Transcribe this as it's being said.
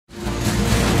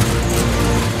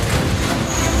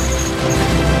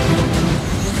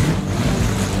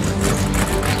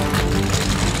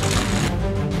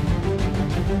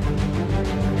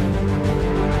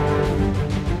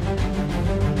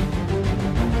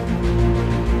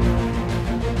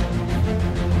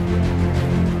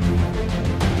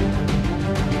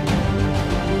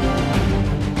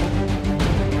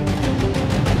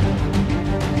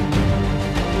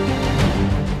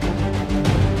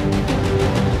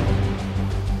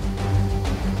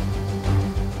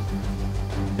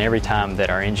every time that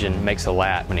our engine makes a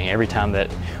lap, meaning every time that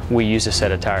we use a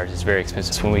set of tires, it's very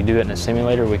expensive. So when we do it in a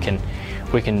simulator, we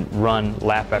can run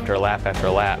lap after lap after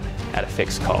lap at a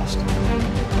fixed cost.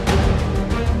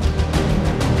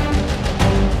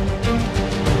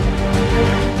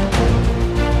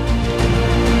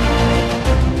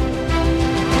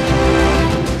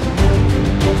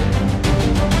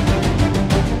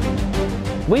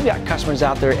 We've got customers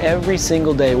out there every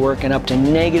single day working up to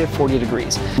 -40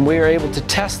 degrees. We are able to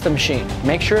test the machine,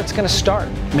 make sure it's going to start,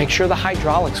 make sure the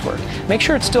hydraulics work, make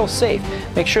sure it's still safe,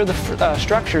 make sure the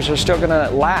structures are still going to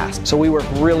last. So we work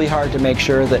really hard to make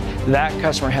sure that that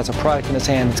customer has a product in his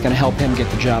hand that's going to help him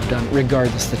get the job done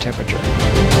regardless of the temperature.